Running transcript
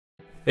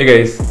Hey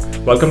guys,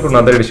 welcome to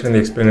another edition in the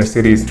Explainer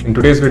series. In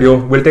today's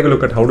video, we'll take a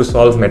look at how to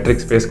solve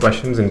metrics-based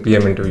questions in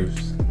PM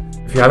interviews.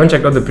 If you haven't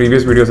checked out the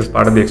previous videos as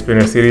part of the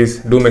Explainer series,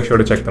 do make sure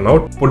to check them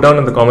out. Put down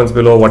in the comments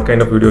below what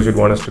kind of videos you'd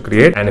want us to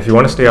create, and if you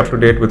want to stay up to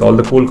date with all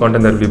the cool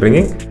content that we'll be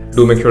bringing,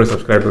 do make sure to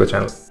subscribe to the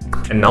channel.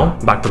 And now,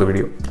 back to the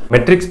video.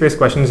 Metrics-based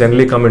questions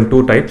generally come in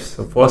two types.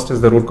 So first is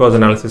the root cause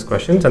analysis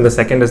questions, and the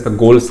second is the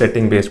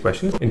goal-setting based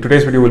questions. In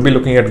today's video, we'll be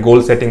looking at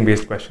goal-setting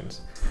based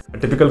questions. A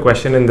typical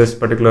question in this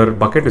particular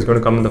bucket is going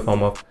to come in the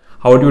form of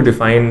how do you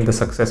define the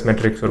success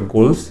metrics or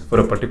goals for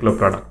a particular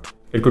product?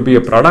 It could be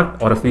a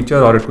product or a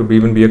feature, or it could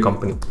even be a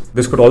company.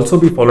 This could also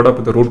be followed up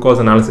with a root cause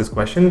analysis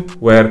question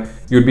where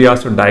you'd be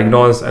asked to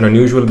diagnose an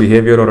unusual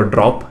behavior or a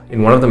drop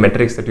in one of the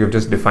metrics that you've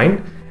just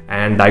defined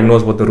and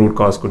diagnose what the root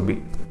cause could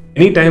be.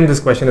 Anytime this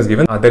question is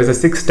given, there is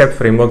a 6-step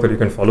framework that you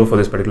can follow for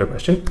this particular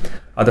question.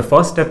 The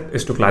first step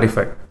is to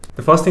clarify.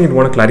 The first thing you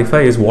want to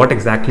clarify is what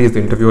exactly is the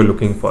interviewer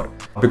looking for,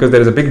 because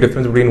there is a big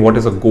difference between what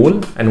is a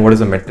goal and what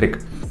is a metric.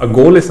 A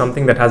goal is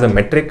something that has a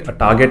metric, a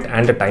target,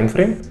 and a time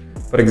frame.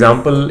 For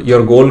example,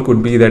 your goal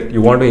could be that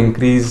you want to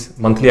increase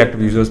monthly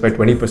active users by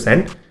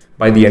 20%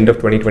 by the end of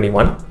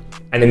 2021.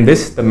 And in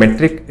this, the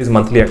metric is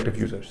monthly active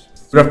users.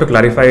 You have to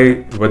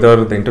clarify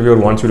whether the interviewer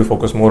wants you to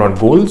focus more on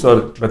goals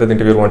or whether the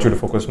interviewer wants you to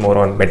focus more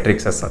on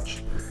metrics as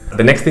such.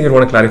 The next thing you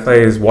want to clarify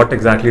is what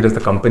exactly does the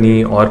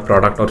company or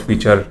product or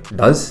feature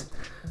does.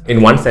 In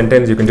one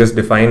sentence, you can just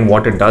define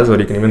what it does, or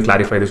you can even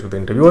clarify this with the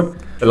interviewer.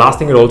 The last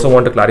thing you also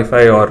want to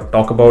clarify or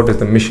talk about is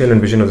the mission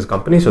and vision of this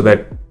company, so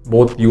that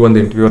both you and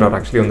the interviewer are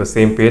actually on the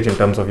same page in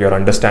terms of your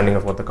understanding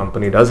of what the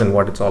company does and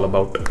what it's all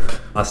about.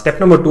 Step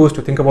number 2 is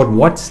to think about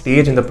what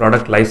stage in the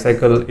product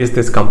lifecycle is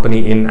this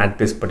company in at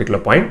this particular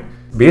point.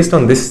 Based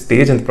on this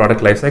stage in the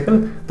product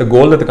lifecycle, the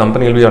goal that the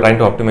company will be trying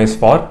to optimize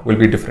for will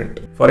be different.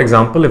 For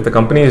example, if the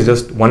company is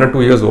just 1 or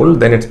 2 years old,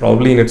 then it's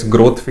probably in its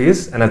growth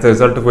phase, and as a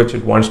result of which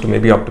it wants to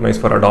maybe optimize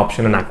for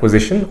adoption and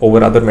acquisition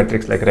over other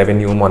metrics like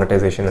revenue,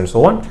 monetization, and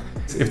so on.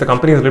 If the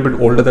company is a little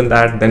bit older than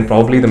that, then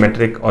probably the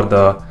metric or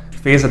the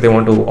phase that they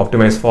want to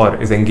optimize for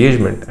is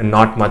engagement and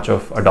not much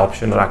of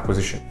adoption or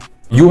acquisition.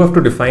 You have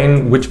to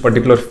define which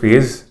particular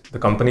phase the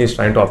company is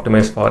trying to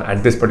optimize for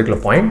at this particular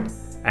point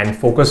and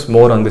focus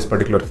more on this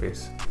particular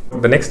phase.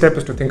 The next step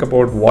is to think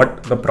about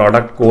what the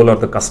product goal or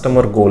the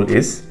customer goal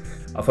is.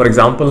 For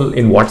example,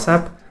 in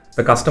WhatsApp,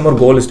 the customer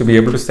goal is to be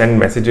able to send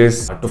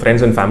messages to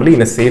friends and family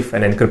in a safe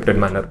and encrypted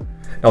manner.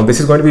 Now, this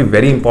is going to be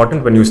very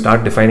important when you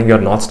start defining your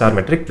North Star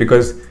metric,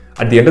 because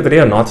at the end of the day,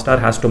 a North Star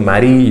has to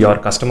marry your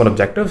customer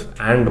objective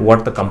and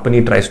what the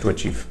company tries to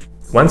achieve.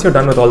 Once you're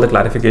done with all the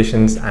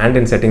clarifications and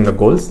in setting the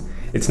goals,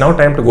 it's now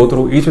time to go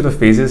through each of the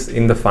phases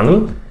in the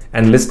funnel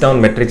and list down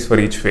metrics for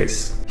each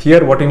phase.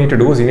 Here, what you need to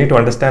do is you need to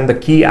understand the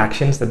key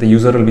actions that the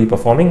user will be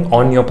performing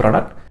on your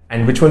product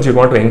and which ones you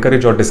want to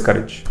encourage or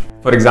discourage.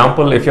 For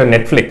example, if you're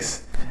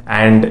Netflix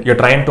and you're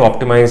trying to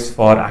optimize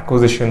for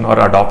acquisition or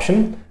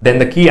adoption, then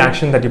the key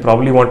action that you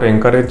probably want to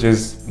encourage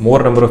is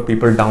more number of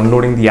people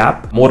downloading the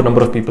app, more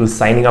number of people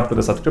signing up to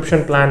the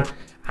subscription plan,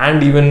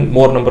 and even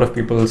more number of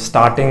people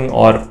starting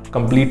or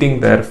completing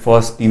their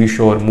first TV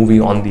show or movie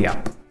on the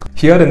app.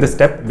 Here in this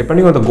step,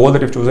 depending on the goal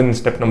that you've chosen in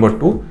step number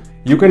 2,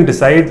 you can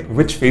decide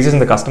which phases in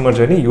the customer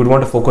journey you would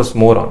want to focus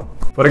more on.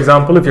 For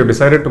example, if you've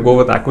decided to go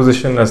with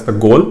acquisition as the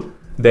goal,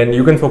 then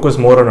you can focus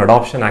more on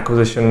adoption,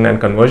 acquisition, and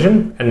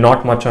conversion, and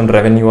not much on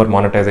revenue or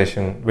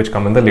monetization, which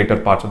come in the later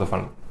parts of the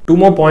funnel. 2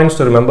 more points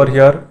to remember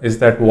here is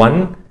that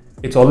 1,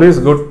 it's always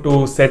good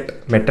to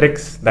set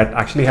metrics that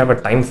actually have a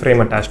time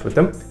frame attached with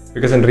them,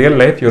 because in real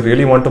life, you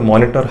really want to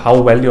monitor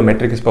how well your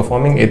metric is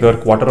performing either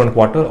quarter on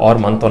quarter or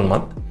month on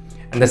month.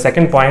 And the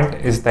second point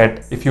is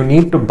that if you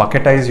need to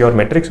bucketize your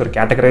metrics or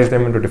categorize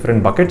them into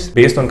different buckets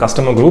based on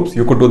customer groups,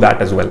 you could do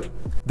that as well.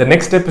 The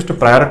next step is to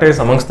prioritize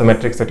amongst the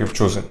metrics that you've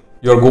chosen.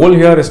 Your goal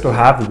here is to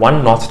have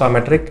 1 North Star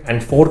metric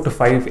and 4 to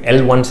 5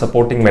 L1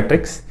 supporting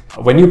metrics.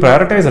 When you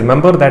prioritize,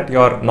 remember that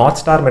your North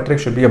Star metric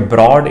should be a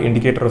broad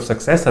indicator of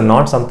success and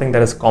not something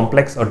that is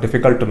complex or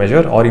difficult to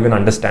measure or even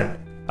understand.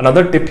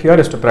 Another tip here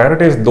is to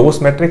prioritize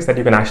those metrics that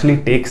you can actually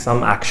take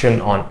some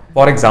action on.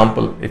 For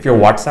example, if you're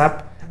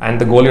WhatsApp and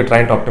the goal you're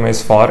trying to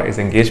optimize for is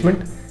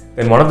engagement,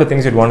 then one of the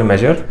things you'd want to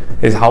measure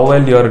is how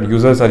well your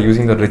users are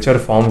using the richer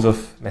forms of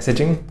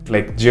messaging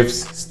like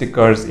GIFs,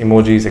 stickers,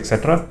 emojis,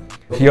 etc.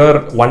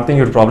 Here, one thing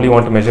you'd probably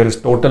want to measure is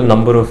total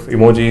number of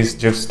emojis,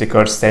 GIFs,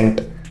 stickers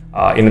sent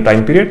in a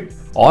time period,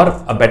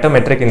 or a better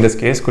metric in this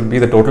case could be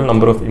the total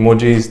number of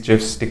emojis,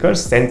 GIFs,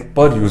 stickers sent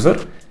per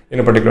user in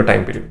a particular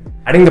time period.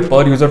 Adding the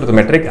per user to the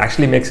metric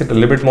actually makes it a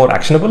little bit more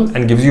actionable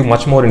and gives you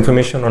much more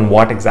information on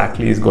what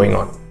exactly is going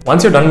on.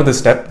 Once you're done with this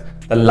step,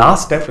 the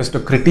last step is to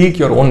critique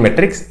your own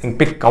metrics and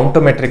pick counter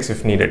metrics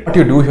if needed. What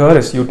you do here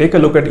is you take a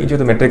look at each of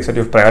the metrics that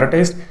you've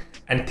prioritized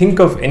and think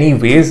of any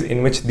ways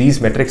in which these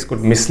metrics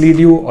could mislead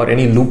you or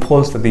any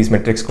loopholes that these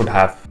metrics could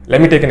have.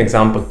 Let me take an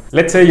example.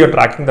 Let's say you're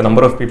tracking the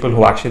number of people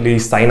who actually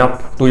sign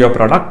up to your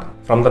product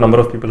from the number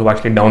of people who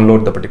actually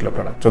download the particular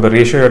product. So the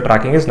ratio you're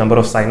tracking is number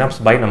of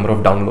signups by number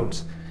of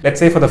downloads. Let's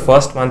say for the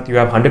first month you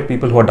have 100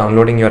 people who are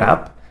downloading your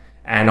app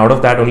and out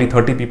of that only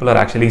 30 people are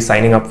actually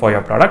signing up for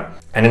your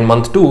product. And in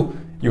month 2,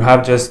 you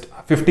have just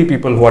 50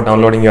 people who are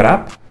downloading your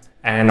app,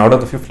 and out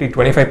of the 50,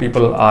 25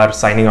 people are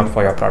signing up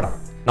for your product.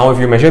 Now if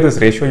you measure this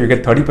ratio, you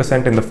get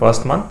 30% in the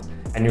first month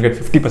and you get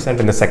 50%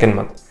 in the second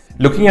month.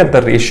 Looking at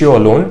the ratio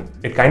alone,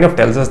 it kind of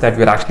tells us that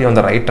we're actually on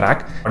the right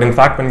track. But in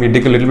fact, when we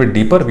dig a little bit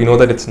deeper, we know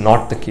that it's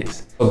not the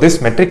case. So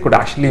this metric could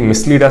actually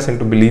mislead us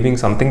into believing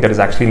something that is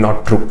actually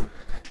not true.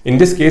 In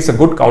this case, a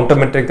good counter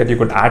metric that you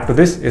could add to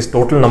this is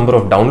total number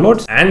of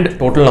downloads and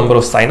total number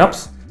of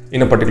signups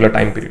in a particular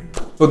time period.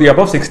 So the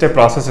above 6-step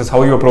process is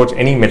how you approach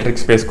any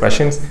metrics-based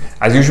questions.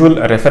 As usual,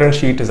 a reference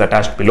sheet is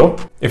attached below.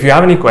 If you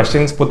have any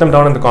questions, put them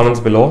down in the comments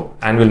below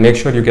and we'll make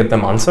sure you get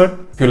them answered.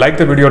 If you like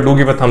the video, do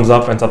give a thumbs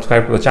up and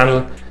subscribe to the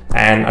channel.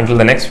 And until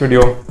the next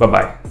video,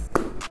 bye-bye.